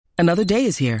Another day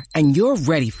is here, and you're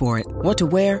ready for it. What to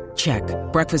wear? Check.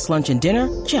 Breakfast, lunch, and dinner?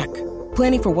 Check.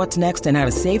 Planning for what's next and how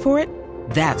to save for it?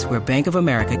 That's where Bank of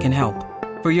America can help.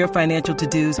 For your financial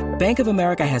to-dos, Bank of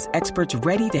America has experts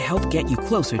ready to help get you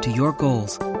closer to your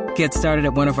goals. Get started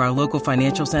at one of our local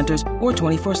financial centers or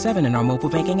 24/7 in our mobile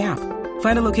banking app.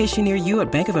 Find a location near you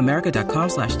at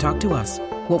bankofamerica.com/talktous.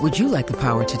 What would you like the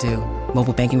power to do?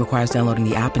 Mobile banking requires downloading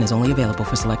the app and is only available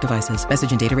for select devices.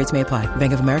 Message and data rates may apply.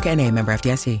 Bank of America N.A., member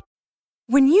FDIC.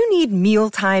 When you need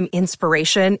mealtime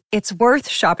inspiration, it's worth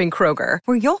shopping Kroger,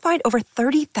 where you'll find over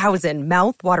 30,000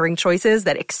 mouth-watering choices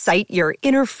that excite your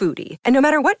inner foodie. And no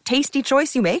matter what tasty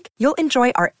choice you make, you'll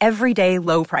enjoy our everyday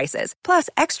low prices, plus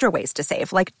extra ways to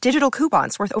save, like digital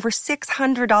coupons worth over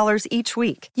 $600 each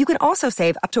week. You can also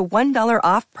save up to $1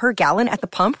 off per gallon at the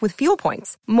pump with fuel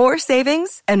points. More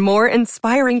savings and more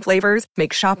inspiring flavors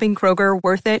make shopping Kroger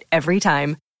worth it every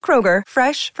time. Kroger,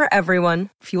 fresh for everyone.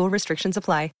 Fuel restrictions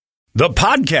apply. The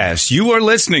podcast you are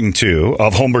listening to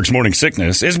of Holmberg's Morning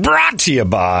Sickness is brought to you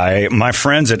by my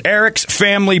friends at Eric's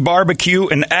Family Barbecue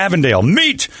in Avondale.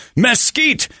 Meet,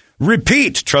 mesquite,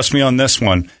 repeat. Trust me on this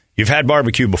one. You've had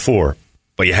barbecue before,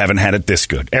 but you haven't had it this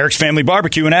good. Eric's Family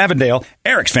Barbecue in Avondale,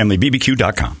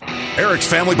 ericsfamilybbq.com. Eric's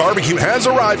Family Barbecue has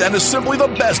arrived and is simply the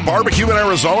best barbecue in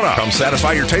Arizona. Come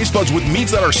satisfy your taste buds with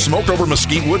meats that are smoked over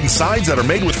mesquite wood and sides that are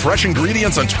made with fresh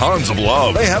ingredients and tons of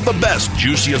love. They have the best,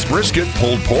 juiciest brisket,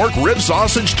 pulled pork, rib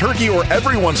sausage, turkey, or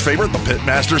everyone's favorite, the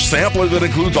Pitmaster Sampler that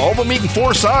includes all the meat and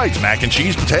 4 sides, mac and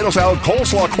cheese, potato salad,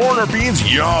 coleslaw, corn, or beans,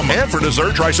 yum. And for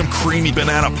dessert, try some creamy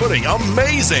banana pudding,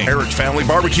 amazing. Eric's Family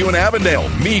Barbecue in Avondale.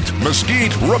 Meat,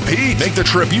 mesquite, repeat. Make the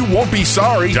trip, you won't be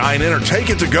sorry. Dine in or take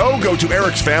it to go. Go to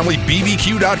ericsfamilybbq.com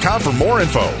for more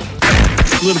info.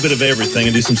 A little bit of everything.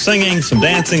 I do some singing, some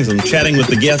dancing, some chatting with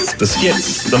the guests, the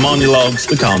skits, the monologues,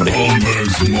 the comedy.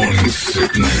 Holmberg's Morning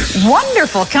Sickness.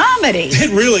 Wonderful comedy.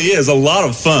 It really is a lot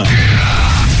of fun.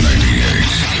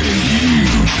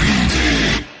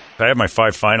 98 I have my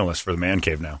 5 finalists for the Man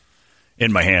Cave now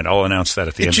in my hand. I'll announce that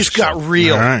at the end. It just of the show. got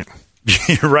real. All right.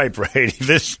 You're right, Brady.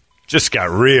 This just got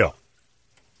real.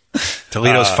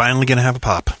 Toledo's finally going to have a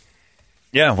pop.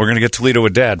 Yeah, we're going to get Toledo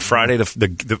with Dad. Friday,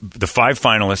 the 5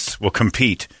 finalists will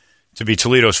compete to be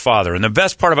Toledo's father. And the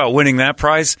best part about winning that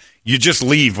prize, you just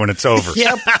leave when it's over.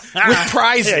 Yep, with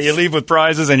prizes. Yeah, you leave with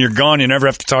prizes and you're gone. You never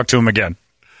have to talk to him again.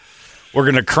 We're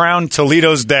going to crown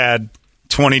Toledo's Dad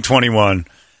 2021.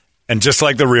 And just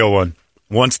like the real one,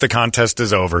 once the contest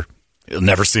is over, you'll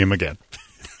never see him again.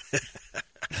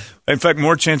 In fact,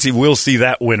 more chance he will see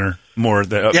that winner more.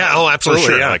 Absolutely.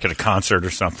 Sure, yeah. like at a concert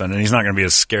or something. And he's not going to be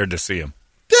as scared to see him.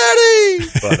 Daddy!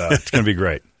 But it's going to be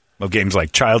great. Well, games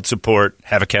like Child Support,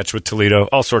 Have a Catch with Toledo,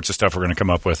 all sorts of stuff we're going to come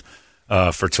up with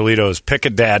for Toledo's Pick a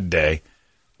Dad Day,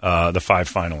 the 5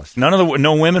 finalists.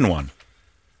 No women won.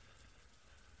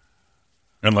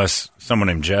 Unless someone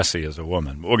named Jesse is a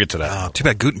woman. But we'll get to that. Oh, too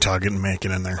bad Gutentag didn't make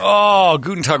it in there. Oh,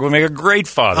 Gutentag would make a great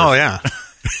father. Oh, yeah.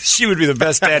 She would be the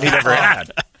best dad he'd ever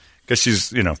had because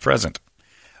she's, present.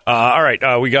 All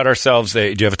right, we got ourselves do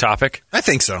you have a topic? I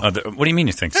think so. What do you mean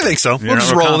you think so? I think so. You're We'll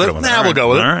just roll with it. We'll go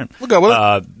with it. All right. We'll go with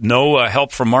it. No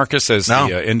help from Marcus as No.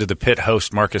 the Into the Pit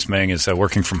host, Marcus Mang, is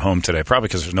working from home today, probably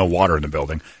because there's no water in the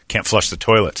building. Can't flush the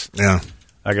toilets. Yeah.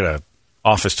 I got a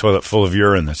office toilet full of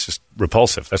urine that's just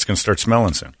repulsive. That's going to start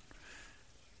smelling soon.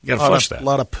 You got to flush that. A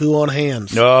lot of poo on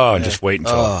hands. No, just wait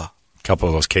until a couple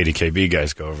of those KDKB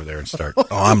guys go over there and start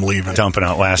I'm leaving. dumping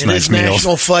out last It night's is meals.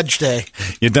 National Fudge Day.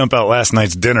 You dump out last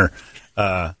night's dinner,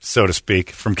 so to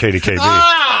speak, from KDKB.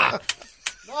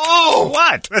 Oh,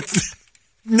 what?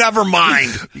 Never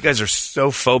mind. You guys are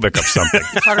so phobic of something.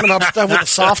 You're talking about stuff with a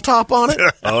soft top on it?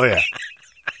 Oh, yeah.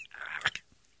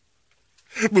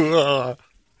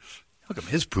 How come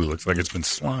his poo looks like it's been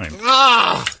slimed?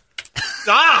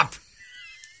 Stop.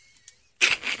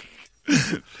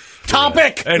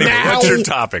 Topic. Anyway, now. what's your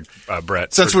topic,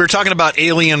 Brett? Since we were talking about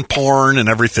alien porn and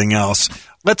everything else,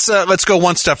 let's go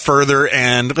one step further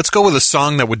and let's go with a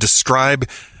song that would describe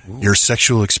your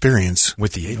sexual experience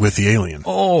With the alien. With the alien.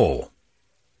 Oh.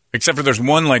 Except for there's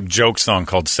one joke song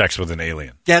called "Sex with an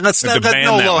Alien." Yeah, that's It's a band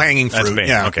no that low one. hanging That's fruit. band.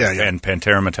 Yeah, okay. yeah, yeah. And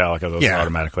Pantera, Metallica, those Yeah.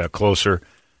 automatically out. Closer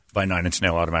by 9 Inch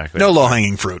Nail automatically. No low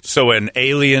hanging fruit. So an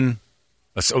alien,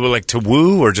 so like to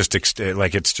woo, or just it's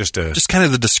just a Just kind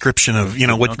of the description of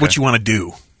what you want to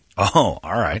do. Oh,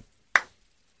 all right.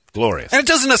 Glorious. And it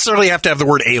doesn't necessarily have to have the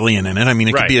word alien in it. I mean,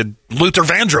 it Right. could be a Luther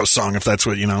Vandross song if that's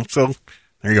what So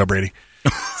there you go, Brady.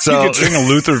 So you could sing a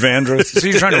Luther Vandross. So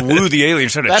you're trying to woo the alien. You're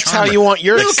trying to That's charm how you want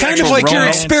your kind of like your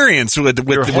romance. experience with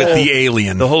the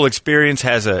alien. The whole experience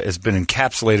has been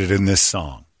encapsulated in this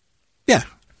song. Yeah.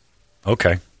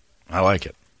 Okay. I like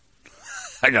it.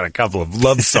 I got a couple of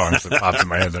love songs that popped in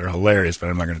my head that are hilarious, but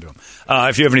I'm not going to do them.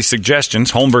 If you have any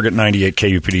suggestions, Holmberg at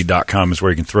 98kupd.com is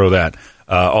where you can throw that.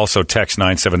 Also, text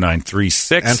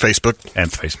 97936. And Facebook. And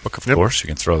Facebook, of course. You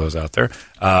can throw those out there.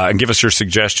 And give us your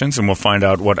suggestions, and we'll find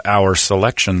out what our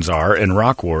selections are in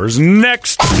Rock Wars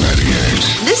next.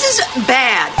 This is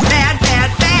bad. Bad,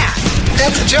 bad, bad.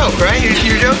 That's a joke, right?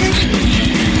 You're joking?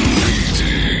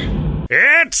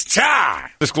 It's time!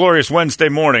 This glorious Wednesday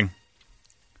morning.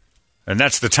 And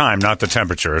that's the time, not the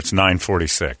temperature. It's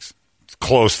 9:46. It's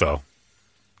close, though.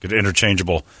 Get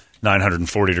interchangeable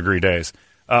 940-degree days.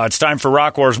 It's time for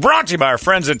Rock Wars, brought to you by our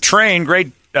friends at Train.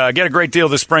 Get a great deal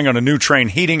this spring on a new Train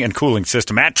heating and cooling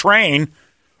system. At Train,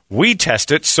 we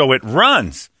test it so it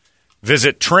runs.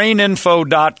 Visit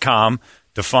traininfo.com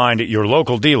to find your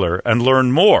local dealer and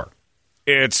learn more.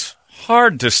 It's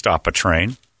hard to stop a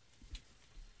train.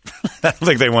 I don't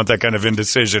think they want that kind of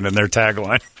indecision in their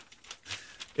tagline.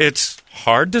 It's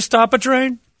hard to stop a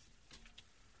train?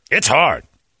 It's hard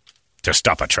to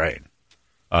stop a train.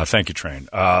 Thank you, Train.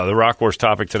 The Rock Wars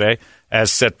topic today,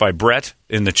 as set by Brett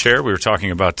in the chair, we were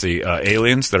talking about the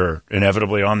aliens that are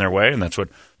inevitably on their way, and that's what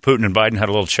Putin and Biden had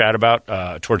a little chat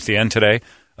about towards the end today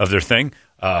of their thing.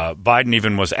 Biden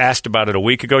even was asked about it a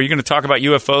week ago. You're going to talk about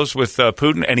UFOs with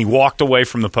Putin? And he walked away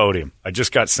from the podium. I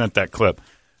just got sent that clip.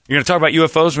 You're going to talk about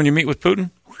UFOs when you meet with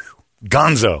Putin?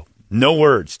 Gonzo. No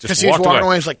words. Just Because he was walking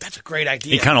away. He's like, that's a great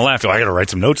idea. He kind of laughed. Oh, I got to write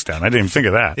some notes down. I didn't even think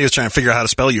of that. He was trying to figure out how to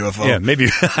spell UFO. Yeah, maybe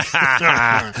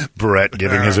Brett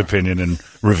giving his opinion and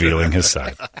revealing his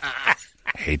side.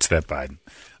 Hates that Biden.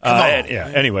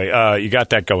 Anyway, you got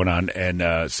that going on,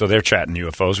 and so they're chatting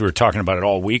UFOs. We were talking about it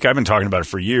all week. I've been talking about it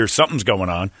for years. Something's going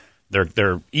on.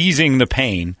 They're easing the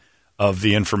pain of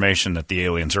the information that the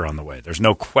aliens are on the way. There's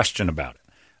no question about it.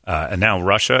 And now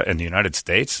Russia and the United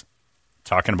States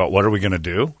talking about what are we going to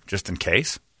do just in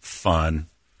case. Fun.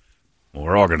 Well,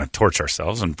 we're all going to torch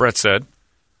ourselves. And Brett said,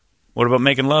 what about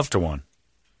making love to one?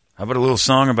 How about a little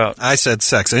song about... I said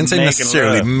sex. I didn't say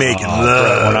necessarily making love.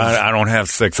 Brett, when I don't have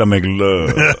sex, I make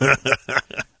love.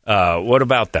 What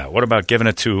about that? What about giving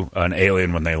it to an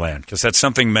alien when they land? Because that's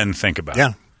something men think about.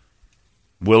 Yeah.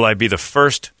 Will I be the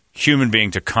first human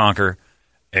being to conquer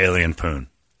alien poon?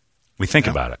 We think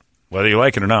about it. Whether you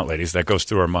like it or not, ladies, that goes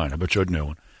through our mind. I bet you I'd know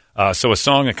one. So a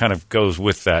song that kind of goes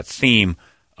with that theme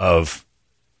of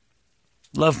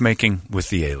lovemaking with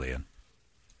the alien.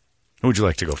 Who would you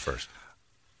like to go first?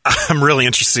 I'm really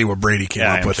interested to see what Brady came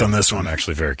up with on this one. I'm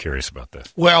actually very curious about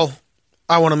this. Well,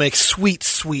 I want to make sweet,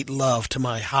 sweet love to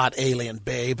my hot alien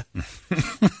babe.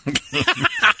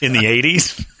 In the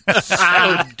 80s?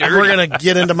 We're going to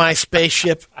get into my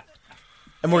spaceship,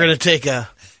 and we're going to take a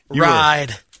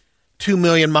ride 2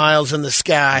 million miles in the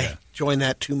sky. Yeah. Join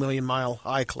that 2 million mile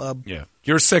high club. Yeah.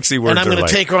 Your sexy words. And I'm going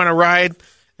to take her on a ride,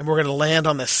 and we're going to land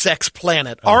on the sex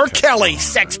planet. Okay. R. Kelly,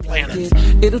 sex planet.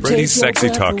 Brady's sexy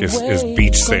talk is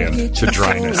beach sand to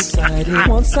dryness. You're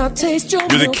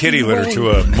the kitty litter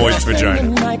to a moist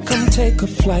vagina. Come take a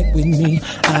flight with me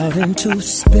out into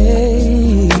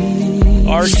space.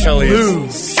 R.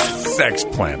 Kelly's sex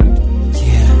planet.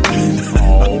 Yeah.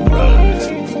 All right.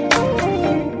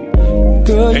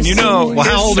 And you know,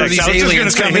 how old are these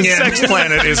aliens coming in? Sex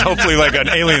planet is hopefully like an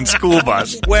alien school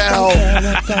bus. Well,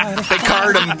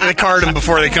 they card them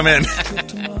before they come in.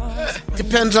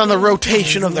 Depends on the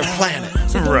rotation of their planet.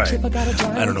 Right.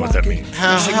 I don't know what that means.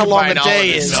 How long a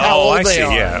day is. How old I see. They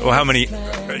are. Yeah. Well, how many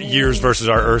years versus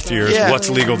our Earth years? Yeah. What's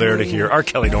legal there to hear? R.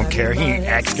 Kelly don't care. He ain't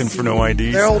asking for no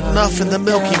IDs. They're old enough in the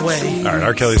Milky Way. All right.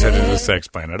 R. Kelly's headed to the sex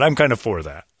planet. I'm kind of for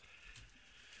that.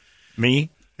 Me?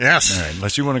 Yes. All right,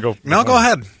 unless you want to go. No, go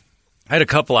ahead. I had a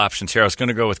couple options here. I was going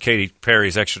to go with Katy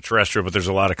Perry's Extraterrestrial, but there's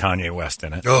a lot of Kanye West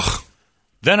in it. Ugh.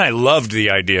 Then I loved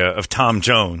the idea of Tom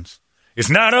Jones.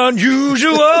 It's not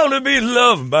unusual to be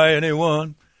loved by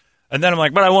anyone. And then I'm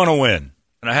like, but I want to win.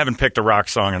 And I haven't picked a rock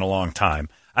song in a long time.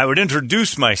 I would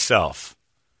introduce myself,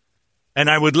 and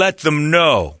I would let them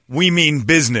know we mean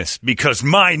business because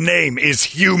my name is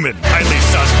human. Highly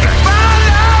suspect.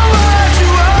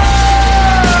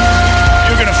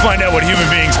 You're going to find out what human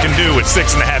beings can do with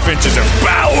 6.5 inches of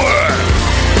power.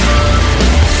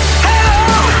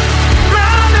 Hello,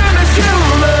 my name is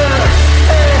Human,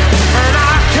 and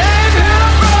I came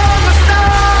here from the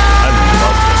start. I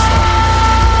love this song.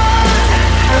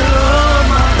 Hello,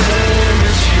 my name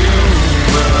is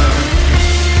Human.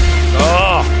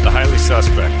 Oh, the Highly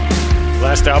Suspect.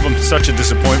 Last album, such a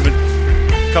disappointment.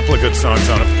 A couple of good songs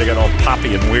on it, but they got all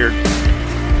poppy and weird.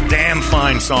 Damn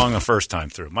fine song the first time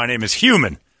through. My name is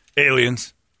Human.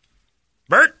 Aliens.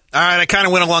 Bert? All right, I kind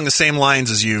of went along the same lines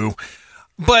as you,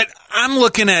 but I'm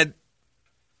looking at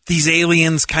these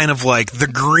aliens kind of like the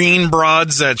green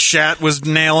broads that Shat was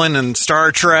nailing in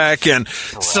Star Trek and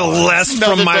Celeste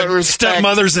from My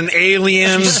Stepmother's an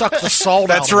Alien. She sucked the salt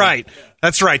out That's of him. right.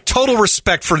 That's right. Total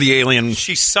respect for the alien.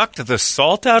 She sucked the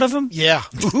salt out of him? Yeah.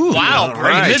 Ooh, Wow, I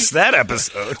right. missed that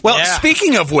episode. Well, Yeah.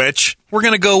 speaking of which, we're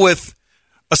going to go with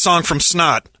a song from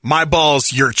Snot, My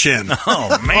Balls, Your Chin.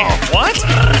 Oh, man. What?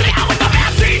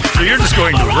 So you're just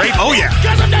going to rape? Oh, yeah.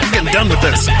 I'm getting done with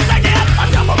this.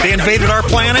 They invaded our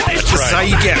planet. This is how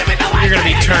you get it. You're going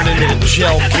to be turned into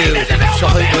gel goo. She'll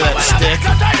hit you with that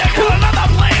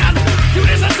stick.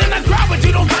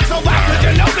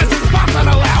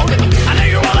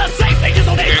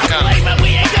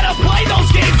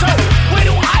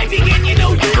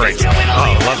 Great. Oh,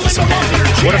 I love this song.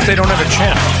 What if they don't have a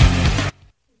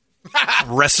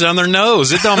chin? Rested on their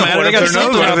nose. It don't matter. What They if got their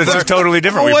something nose up is there. totally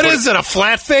different? Well, We what put- is it? A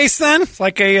flat face then? It's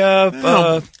like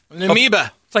an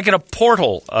amoeba. It's like in a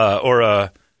portal or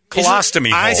a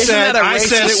colostomy I hole. said that a I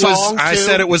said racist it was song, I too?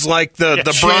 said it was like the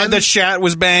Chin? broad that Shat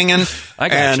was banging. I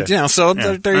gotcha. And so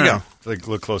Yeah. there you All go. right. Like,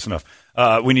 look close enough.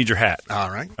 We need your hat. All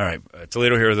right. All right.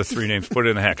 Toledo, here are the three names. Put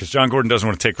it in the hat because John Gordon doesn't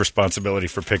want to take responsibility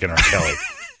for picking R. Kelly.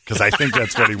 Because I think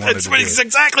that's what he wanted That's to what do. he's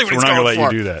exactly what So he's we're not going gonna let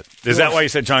for. you do that. Is that why you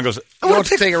said John goes? I want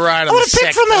to take a ride on the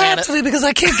sex planet. because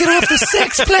I can't get off the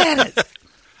sex planet.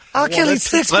 R. Kelly's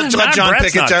sex Let planet. John Brett's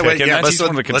pick it. not That way. picking. Yeah, That's- let's he's one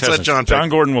of the let contestants. John pick. John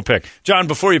Gordon will pick. John,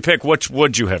 before you pick, which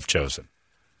would you have chosen?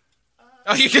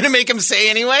 Oh, you're going to make him say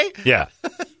anyway? Yeah.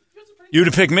 You'd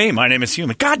have picked me. My name is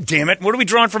Human. God damn it. What are we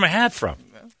drawing from a hat from?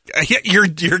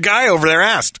 Your guy over there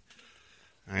asked.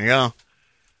 There you go.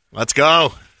 Let's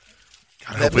go.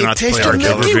 God, I hope we don't have to play R.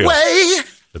 Kelly. Milky Way.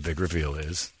 The big reveal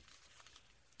is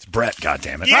it's Brett. God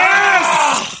damn it!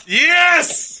 Yes!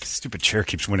 Yes! Stupid chair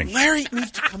keeps winning. Larry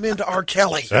needs to come into R.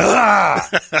 Kelly.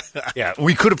 Yeah,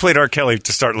 we could have played R. Kelly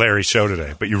to start Larry's show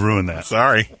today, but you ruined that.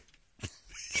 Sorry.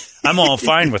 I'm all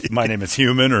fine with My Name is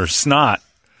Human or Snot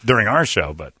during our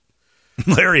show, but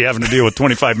Larry having to deal with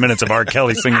 25 minutes of R.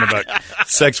 Kelly singing about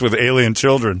sex with alien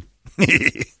children.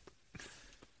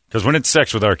 Because when it's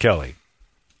sex with R. Kelly,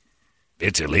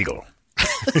 it's illegal.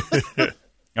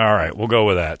 All right, we'll go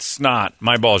with that. Snot,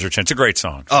 My Balls, Your Chin. It's a great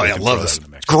song. So Oh, we yeah, can love throw this. that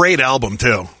in the mix. Great album,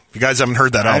 too. If you guys haven't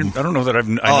heard that album. I don't know that I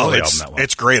know the album that well.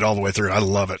 It's great all the way through. I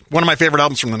love it. One of my favorite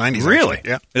albums from the 90s. Really? Actually.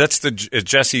 Yeah. That's the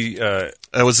Jesse.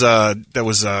 That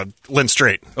was Lynn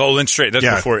Strait. Oh, Lynn Strait. That's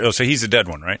Yeah. before. Oh, so he's the dead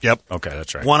one, right? Yep. Okay,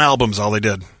 that's right. One album's all they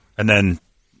did. And then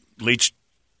Leach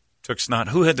took Snot.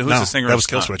 Who's the singer? That of was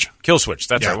Snot? Killswitch. Killswitch.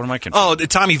 That's Yeah. right. What am I confused? Oh,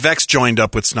 Tommy Vex joined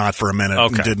up with Snot for a minute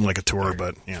Okay. and did like a tour,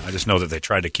 but yeah. I just know that they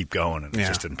tried to keep going and it Yeah.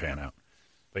 just didn't pan out.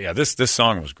 But yeah, this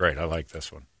song was great. I like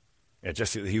this one. Yeah,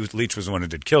 Jesse. Leach was the one who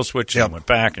did Killswitch Yep. and went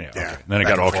back. And Yeah, okay. Then it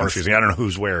back got all and forth. confusing. I don't know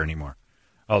who's where anymore.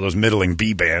 All those middling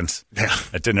B bands. Yeah.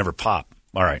 That didn't ever pop.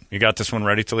 All right, you got this one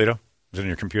ready, Toledo? Is it in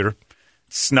your computer?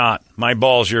 Snot, My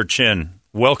Balls, Your Chin.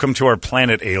 Welcome to our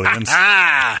planet, aliens.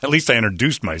 At least I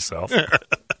introduced myself.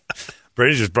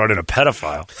 Brady just brought in a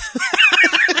pedophile.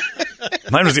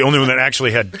 Mine was the only one that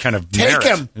actually had kind of merit.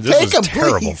 him. This Take was him,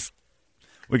 terrible. please.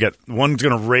 We got one's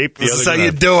going to rape the This other. is how gonna-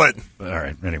 you do it. All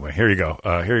right. Anyway, here you go.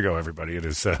 Here you go, everybody. It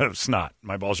is Snot.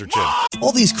 My Balls, Your Chin.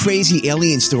 All these crazy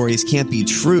alien stories can't be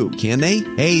true, can they?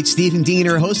 Hey, it's Stephen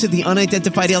Diener, host of the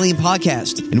Unidentified Alien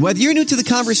Podcast. And whether you're new to the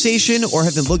conversation or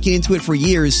have been looking into it for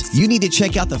years, you need to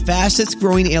check out the fastest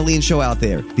growing alien show out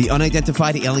there, the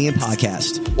Unidentified Alien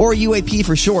Podcast, or UAP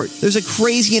for short. There's a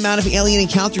crazy amount of alien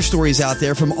encounter stories out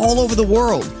there from all over the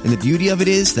world. And the beauty of it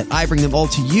is that I bring them all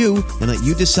to you and let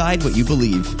you decide what you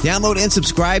believe. Download and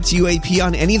subscribe to UAP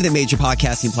on any of the major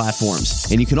podcasting platforms.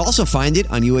 And you can also find it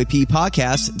on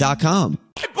UAPpodcast.com.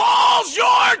 Balls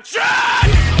your chin!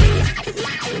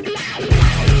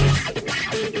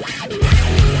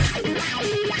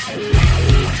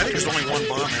 I think there's only one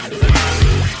bomb in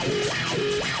it.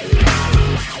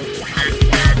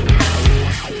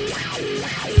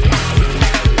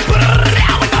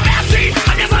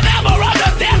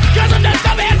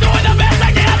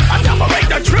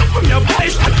 From your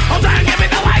patient, hold on, give me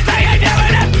the light, I ain't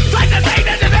giving it. Like the thing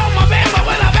that you know my man, but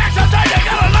when I'm back, so you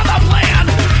got another plan.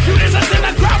 You listen to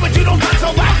the crowd, but you don't talk so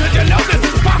loud, cause you know this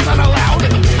is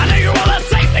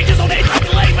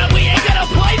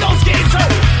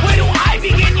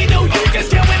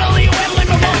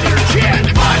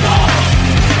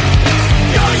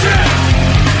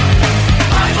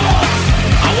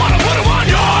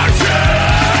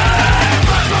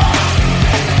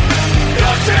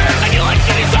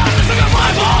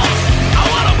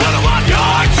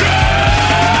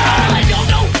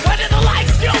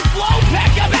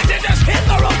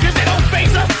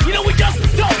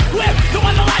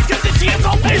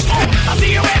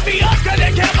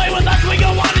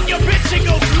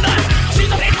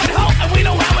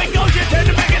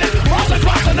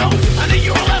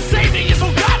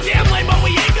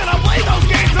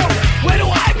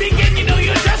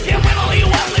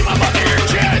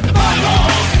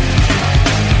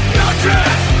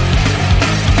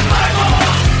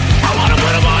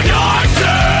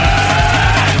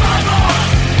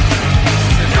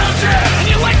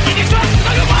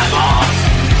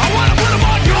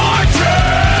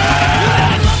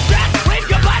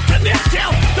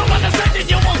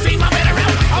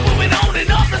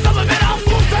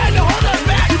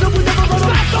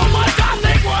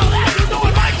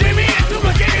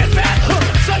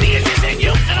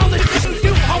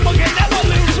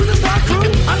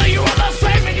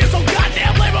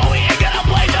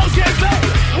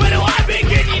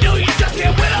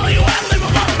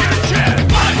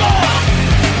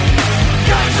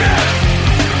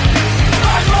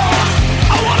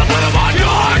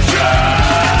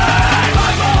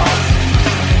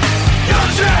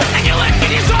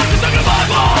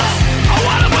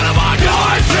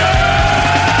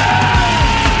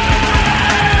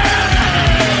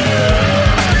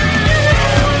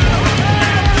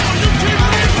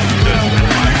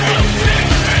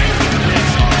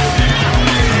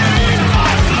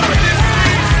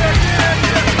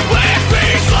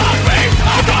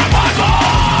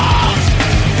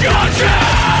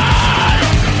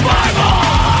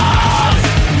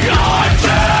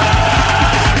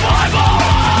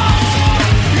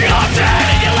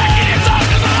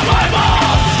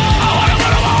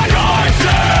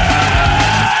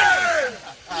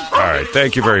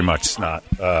Thank you very much, Snot.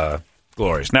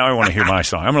 Glorious. Now I want to hear my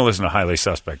song. I'm going to listen to Highly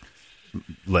Suspect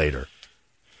later.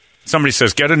 Somebody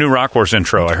says, get a new Rock Wars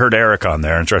intro. I heard Eric on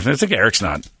there. I think Eric's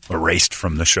not erased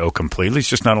from the show completely. He's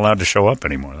just not allowed to show up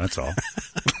anymore. That's all.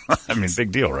 I mean,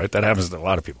 big deal, right? That happens to a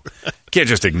lot of people. You can't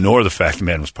just ignore the fact the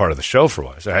man was part of the show for a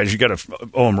while. So you got to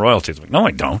owe him royalties. Like, no,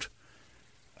 I don't.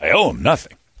 I owe him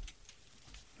nothing.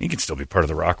 He can still be part of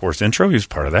the Rock Wars intro. He was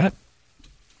part of that.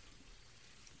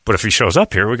 But if he shows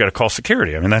up here, we got to call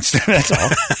security. I mean, that's all.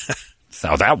 That's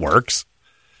how that works.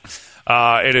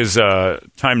 It is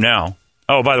time now.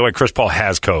 Oh, by the way, Chris Paul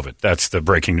has COVID. That's the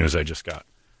breaking news I just got.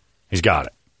 He's got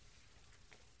it.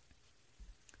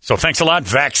 So thanks a lot.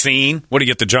 Vaccine. What do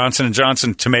you get? The Johnson &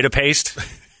 Johnson tomato paste?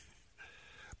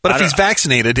 But if he's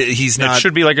vaccinated, he's not. It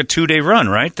should be like a 2-day run,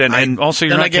 right? And also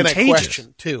you're not contagious. Then I get a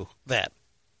question, too, that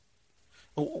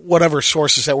whatever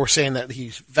sources that were saying that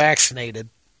he's vaccinated.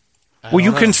 Well,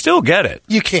 you can still get it.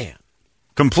 You can.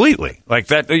 Completely. Like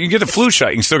that. You get the flu shot,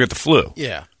 you can still get the flu.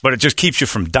 Yeah. But it just keeps you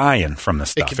from dying from the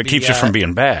stuff. It keeps you from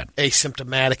being bad.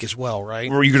 Asymptomatic as well,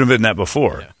 right? Or you could have been that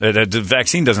before. Yeah. The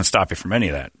vaccine doesn't stop you from any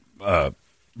of that.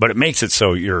 But it makes it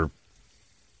so you're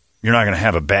not going to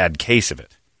have a bad case of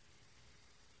it.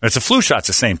 It's a flu shot's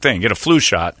the same thing. Get a flu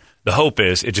shot. The hope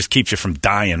is it just keeps you from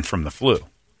dying from the flu.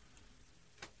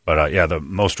 But, the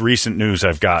most recent news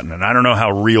I've gotten, and I don't know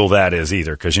how real that is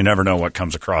either, because you never know what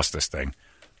comes across this thing,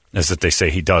 is that they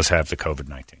say he does have the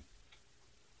COVID-19.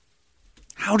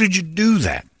 How did you do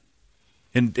that?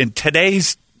 In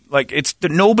today's,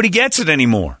 nobody gets it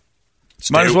anymore.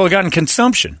 Might as well have gotten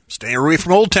consumption. Stay away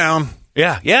from Old Town.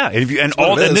 Yeah. And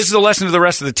this is a lesson to the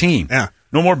rest of the team. Yeah.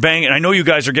 No more banging. I know you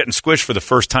guys are getting squished for the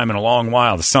first time in a long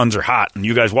while. The suns are hot, and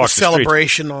you guys walk the streets.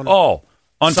 Celebration on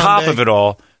on Sunday. Top of it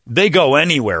all, they go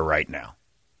anywhere right now,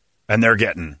 and they're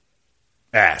getting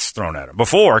ass thrown at them.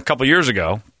 Before, a couple years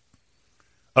ago,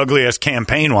 ugly-ass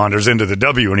campaign wanders into the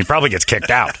W, and he probably gets kicked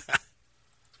out.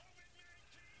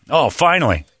 Oh,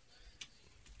 finally.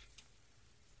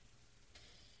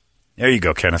 There you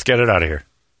go, Kenneth. Get it out of here.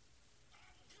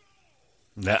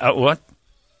 What?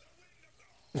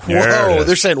 Whoa,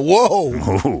 they're saying, whoa.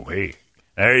 Ooh, hey.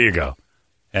 There you go.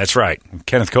 That's right.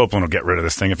 Kenneth Copeland will get rid of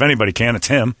this thing. If anybody can, it's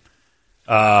him.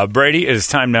 Brady, it is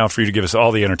time now for you to give us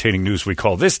all the entertaining news. We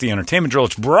call this the Entertainment Drill.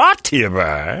 It's brought to you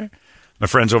by my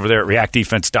friends over there at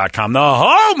reactdefense.com, the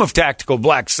home of tactical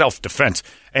black self-defense.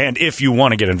 And if you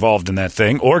want to get involved in that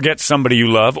thing or get somebody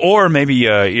you love, or maybe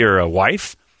you're a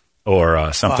wife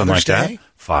or something like that,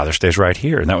 Father's Day's right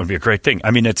here, and that would be a great thing.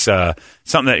 I mean, it's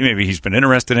something that maybe he's been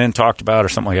interested in, talked about, or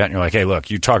something like that, and you're like, hey,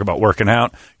 look, you talk about working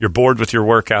out, you're bored with your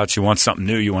workouts, you want something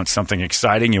new, you want something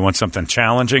exciting, you want something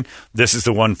challenging, this is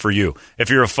the one for you. If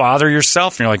you're a father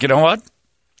yourself, and you're like, you know what,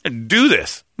 do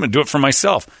this. I'm going to do it for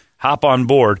myself. Hop on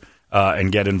board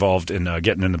and get involved in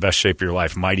getting in the best shape of your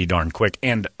life mighty darn quick.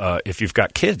 And if you've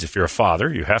got kids, if you're a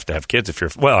father, you have to have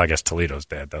kids. Well, I guess Toledo's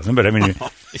dad doesn't, but I mean,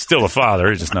 he's still a father.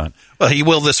 He's just not. Well, he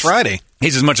will this Friday.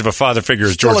 He's as much of a father figure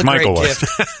as George Michael was.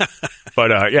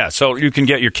 But, so you can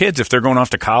get your kids if they're going off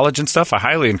to college and stuff. I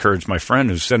highly encourage my friend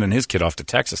who's sending his kid off to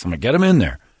Texas. I'm going to get him in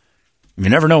there. You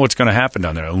never know what's going to happen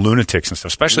down there. Lunatics and stuff,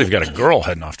 especially if you've got a girl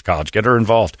heading off to college. Get her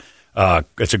involved.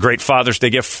 It's a great Father's Day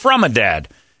gift from a dad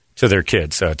to their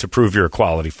kids to prove you're a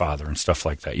quality father and stuff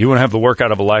like that. You want to have the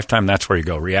workout of a lifetime? That's where you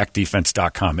go,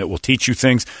 reactdefense.com. It will teach you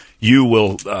things you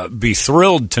will be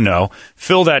thrilled to know.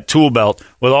 Fill that tool belt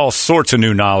with all sorts of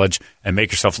new knowledge and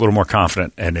make yourself a little more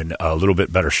confident and in a little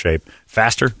bit better shape.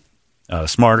 Faster,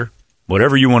 smarter,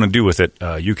 whatever you want to do with it,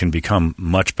 you can become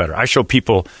much better. I show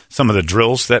people some of the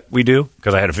drills that we do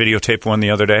because I had a videotape one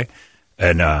the other day,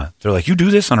 and they're like, you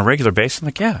do this on a regular basis? I'm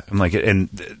like, yeah. I'm like, and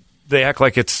they act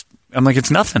like it's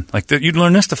nothing. Like, you'd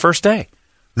learn this the first day.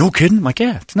 No kidding? I'm like,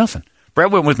 yeah, it's nothing. Brett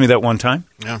went with me that one time.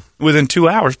 Yeah. Within 2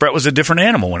 hours, Brett was a different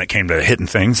animal when it came to hitting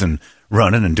things and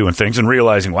running and doing things and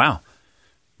realizing, wow,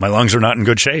 my lungs are not in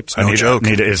good shape. It's no joke.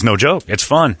 It's no joke. It's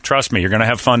fun. Trust me, you're going to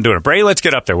have fun doing it. Bray, let's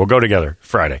get up there. We'll go together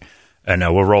Friday. And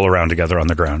we'll roll around together on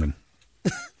the ground.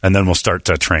 And then we'll start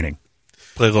training.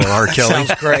 Play a little R. Kelly.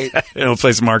 Sounds great. We'll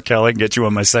play some R. Kelly, get you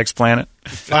on my Sex Planet.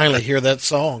 Finally hear that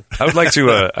song. I'd like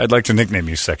to nickname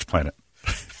you Sex Planet,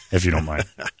 if you don't mind,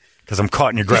 because I'm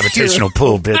caught in your gravitational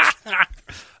pull, bitch.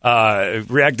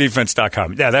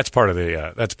 ReactDefense.com. Yeah, that's part of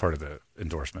the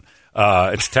endorsement.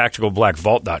 It's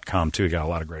TacticalBlackVault.com too. You got a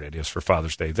lot of great ideas for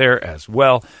Father's Day there as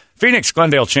well. Phoenix,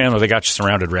 Glendale, Chandler, they got you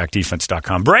surrounded.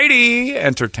 ReactDefense.com. Brady,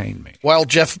 entertain me. While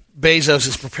Jeff Bezos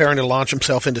is preparing to launch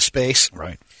himself into space,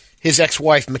 right? His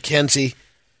ex-wife Mackenzie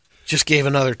just gave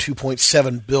another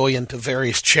 $2.7 billion to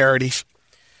various charities.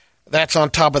 That's on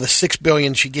top of the $6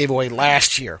 billion she gave away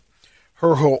last year.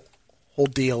 Her whole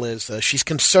deal is she's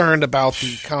concerned about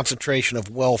the concentration of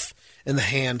wealth in the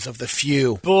hands of the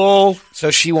few. Bull.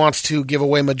 So she wants to give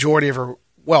away majority of her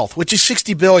wealth, which is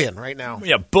 $60 billion right now.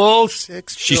 Yeah, bull.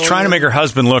 She's trying to make her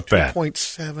husband look bad.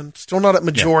 2.7. Still not at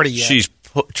majority yet. She's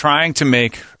trying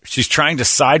to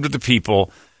side with the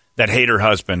people that hate her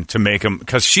husband to make him,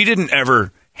 because she didn't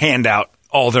ever hand out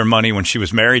all their money when she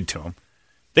was married to him.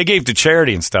 They gave to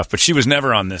charity and stuff, but she was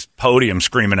never on this podium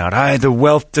screaming out, the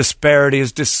wealth disparity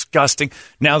is disgusting.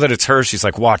 Now that it's her, she's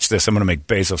like, watch this. I'm going to make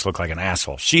Bezos look like an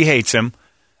asshole. She hates him,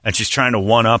 and she's trying to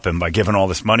one-up him by giving all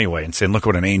this money away and saying, look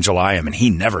what an angel I am, and he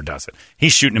never does it.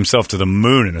 He's shooting himself to the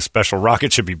moon, and a special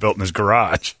rocket should be built in his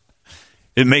garage.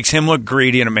 It makes him look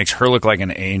greedy, and it makes her look like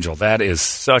an angel. That is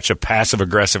such a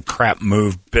passive-aggressive crap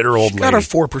move. Bitter old lady. Got a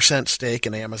 4% stake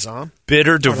in Amazon.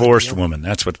 Bitter divorced woman.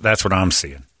 That's what I'm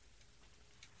seeing.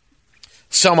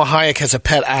 Selma Hayek has a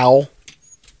pet owl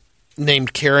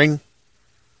named Caring,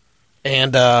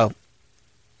 and I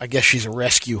guess she's a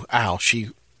rescue owl. She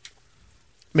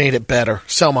made it better.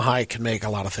 Selma Hayek can make a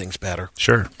lot of things better.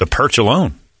 Sure. The perch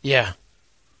alone. Yeah.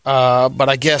 But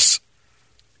I guess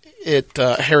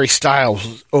Harry Styles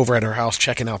was over at her house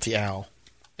checking out the owl.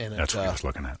 And that's what he was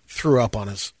looking at. Threw up on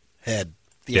his head.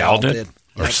 The owl did?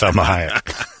 Or Selma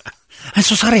Hayek? I'm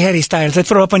so sorry, Harry Styles. I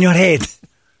threw up on your head.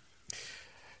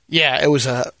 Yeah, it was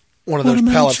one of those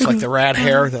pellets sugar. Like the rat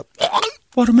hair.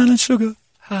 Watermelon sugar.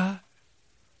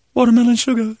 Watermelon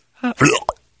sugar.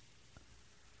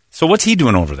 So what's he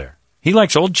doing over there? He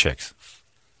likes old chicks.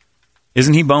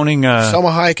 Isn't he boning? Selma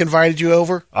Hayek invited you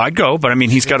over? I'd go, but I mean,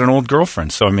 he's got an old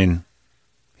girlfriend. So, I mean,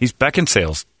 he's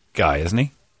Beckinsale's guy, isn't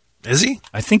he? Is he?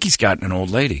 I think he's got an old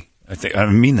lady. I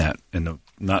mean that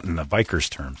not in the biker's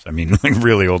terms. I mean, like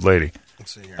really old lady.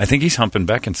 Let's see here. I think he's humping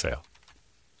Beckinsale.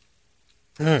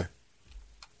 I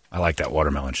like that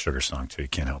Watermelon Sugar song, too. You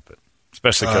can't help it.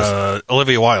 Especially because...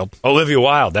 Olivia Wilde. Olivia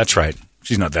Wilde, that's right.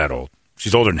 She's not that old.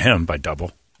 She's older than him by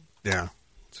double. Yeah.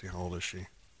 Let's see, how old is she?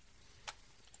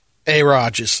 A.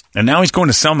 Rogers. And now he's going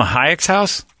to Selma Hayek's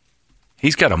house?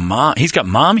 He's got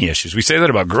mommy issues. We say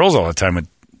that about girls all the time with,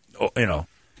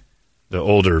 the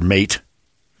older mate.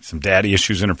 Some daddy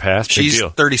issues in her past. She's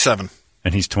 37.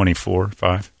 And he's 24,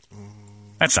 5.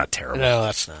 That's not terrible. No,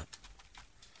 that's not.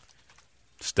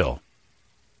 Still.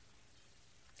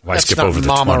 Why That's skip not over the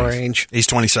mama 20s? range. He's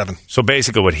 27. So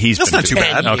basically what he's That's been not too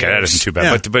doing. bad. Okay, that isn't too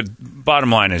bad. Yeah. But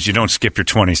bottom line is you don't skip your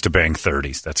 20s to bang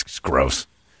 30s. That's gross.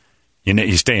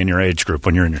 You stay in your age group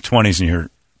when you're in your 20s, and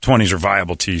your 20s are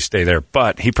viable till you stay there.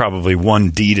 But he probably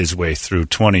 1D'd his way through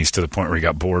 20s to the point where he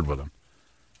got bored with them.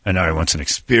 And now he wants an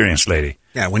experienced lady.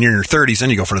 Yeah, when you're in your 30s, then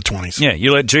you go for the 20s. Yeah,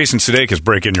 you let Jason Sudeikis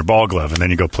break in your ball glove, and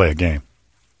then you go play a game.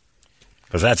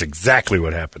 Because that's exactly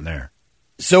what happened there.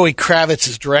 Zoe Kravitz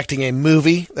is directing a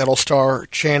movie that'll star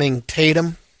Channing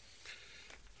Tatum,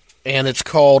 and it's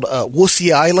called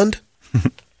Wussy Island.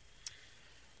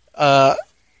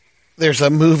 There's a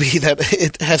movie that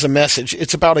it has a message.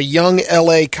 It's about a young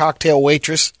L.A. cocktail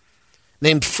waitress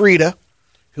named Frida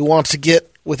who wants to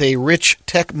get with a rich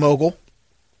tech mogul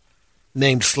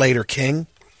named Slater King.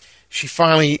 She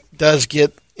finally does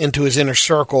get into his inner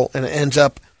circle, and it ends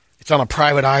up it's on a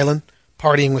private island,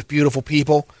 partying with beautiful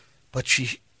people, but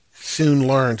she soon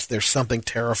learns there's something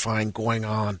terrifying going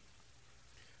on.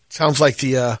 Sounds like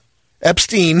the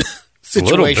Epstein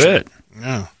situation. A little bit.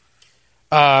 Yeah.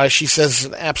 She says it's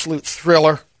an absolute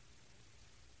thriller.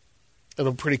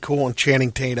 It'll be pretty cool, and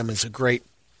Channing Tatum is a great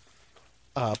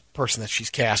person that she's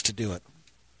cast to do it.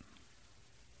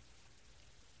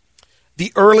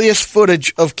 The earliest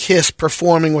footage of Kiss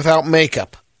performing without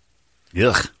makeup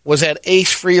was at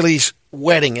Ace Frehley's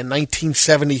wedding in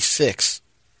 1976.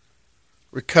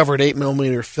 Recovered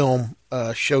 8mm film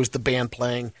shows the band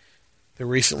playing the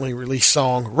recently released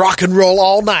song Rock and Roll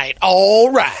All Night,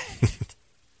 All Right.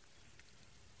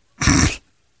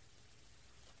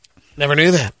 Never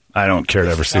knew that. I don't care to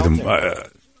ever see them.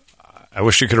 I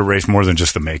wish you could erase more than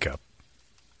just the makeup.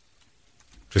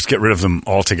 Just get rid of them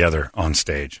altogether on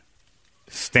stage.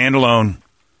 Standalone.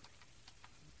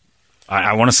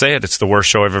 I want to say it. It's the worst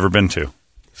show I've ever been to.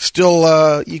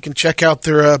 Still, you can check out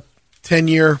their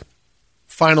 10-year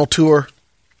final tour.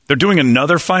 They're doing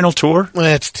another final tour?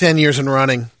 It's 10 years in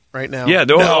running right now. Yeah,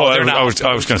 I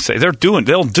was going to say they'll do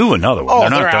another one. Oh, they're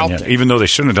not done yet, there. even though they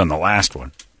shouldn't have done the last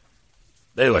one.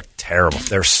 They look terrible.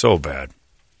 They're so bad.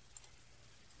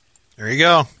 There you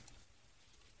go.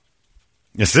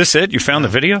 Is this it? You found the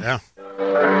video? Yeah.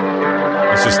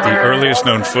 This is the earliest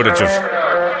known footage of... Let's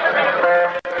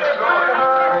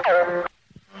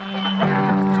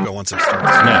go once it starts.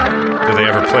 Yeah. Did they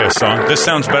ever play a song? This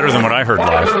sounds better than what I heard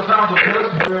live.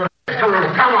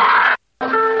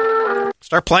 Let's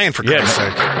Start playing for Christ's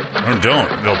sake. Or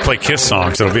don't. They'll play Kiss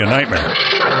songs. It'll be a nightmare.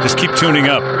 Just keep tuning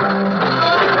up.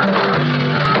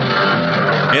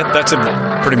 Yeah, that's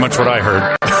pretty much what I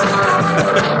heard.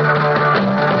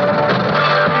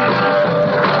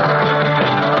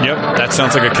 Yep, that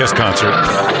sounds like a Kiss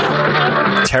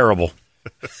concert. Terrible.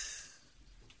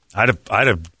 I'd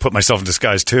have put myself in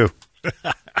disguise, too.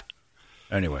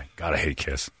 Anyway, gotta hate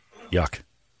Kiss. Yuck.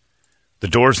 The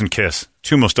Doors and Kiss,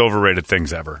 two most overrated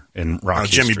things ever in rock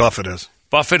history. Jimmy Buffett is.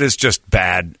 Buffett is just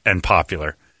bad and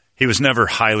popular. He was never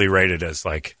highly rated as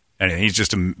anything. He's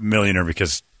just a millionaire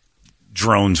because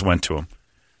drones went to him.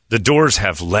 The Doors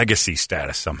have legacy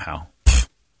status somehow.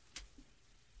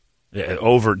 Yeah,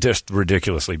 just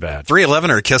ridiculously bad.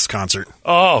 311 or a Kiss concert?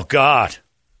 Oh, God.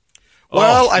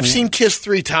 Well, I've seen Kiss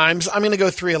 3 times. I'm going to go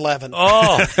 311.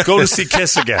 Oh, go to see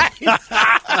Kiss again.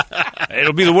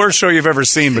 It'll be the worst show you've ever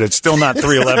seen, but it's still not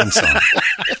 311 song.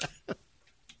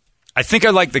 I think I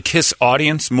like the Kiss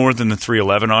audience more than the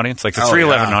 311 audience. Like the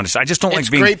 311 audience, I just don't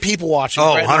like being... It's great people watching.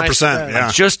 Oh, right? 100%.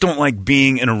 I just don't like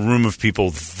being in a room of people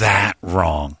that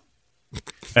wrong.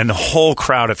 And the whole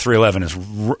crowd at 311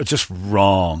 is just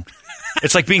wrong.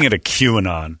 It's like being at a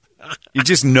QAnon. You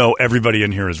just know everybody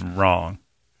in here is wrong.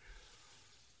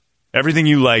 Everything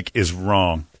you like is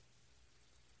wrong.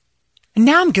 And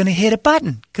now I'm going to hit a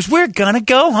button because we're going to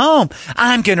go home.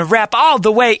 I'm going to rap all the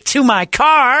way to my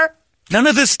car. None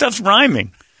of this stuff's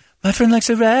rhyming. My friend likes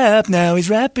to rap. Now he's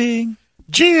rapping.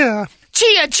 Chia.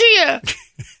 Chia, chia.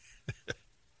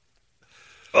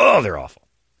 Oh, they're awful.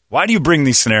 Why do you bring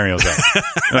these scenarios up?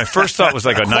 My first thought was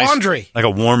like a nice, quandary. like a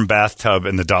warm bathtub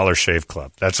in the Dollar Shave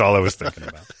Club. That's all I was thinking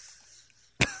about.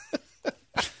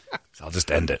 So I'll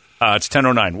just end it. It's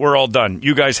 10:09. We're all done.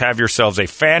 You guys have yourselves a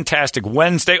fantastic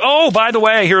Wednesday. Oh, by the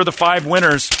way, here are the 5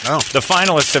 winners. Oh. The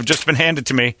finalists have just been handed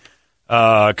to me.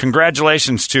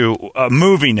 Congratulations to a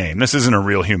movie name. This isn't a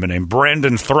real human name.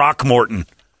 Brandon Throckmorton.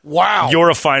 Wow. You're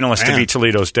a finalist to be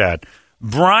Toledo's dad.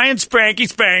 Brian Spanky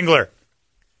Spangler.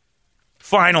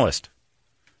 Finalist.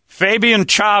 Fabian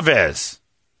Chavez.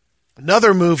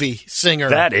 Another movie singer.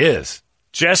 That is.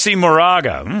 Jesse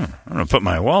Moraga. I'm going to put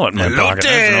my wallet in my pocket.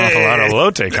 There's an awful lot of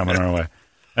elote coming our way.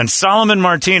 And Solomon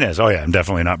Martinez. Oh, yeah, I'm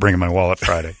definitely not bringing my wallet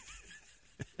Friday.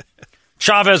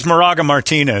 Chavez Moraga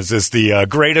Martinez is the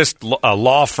greatest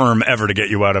law firm ever to get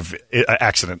you out of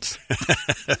accidents.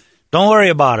 Don't worry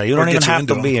about it. You don't even have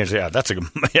to be here. Yeah, that's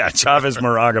Chavez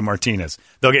Moraga Martinez.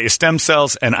 They'll get you stem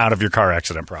cells and out of your car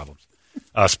accident problems.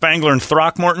 Spangler and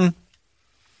Throckmorton,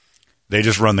 they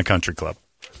just run the country club.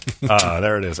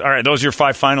 There it is. All right, those are your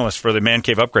 5 finalists for the Man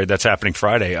Cave upgrade. That's happening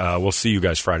Friday. We'll see you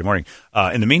guys Friday morning.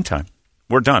 In the meantime,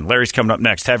 we're done. Larry's coming up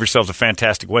next. Have yourselves a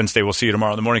fantastic Wednesday. We'll see you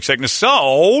tomorrow in the Morning Sickness. So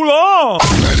long!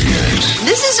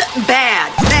 This is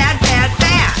bad. Bad, bad,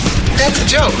 bad. That's a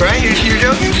joke, right? You're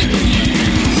joking?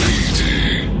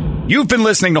 You've been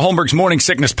listening to Holmberg's Morning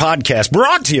Sickness Podcast,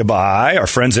 brought to you by our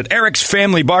friends at Eric's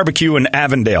Family Barbecue in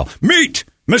Avondale. Meet,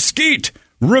 mesquite,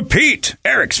 repeat.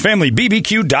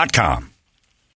 Eric'sFamilyBBQ.com.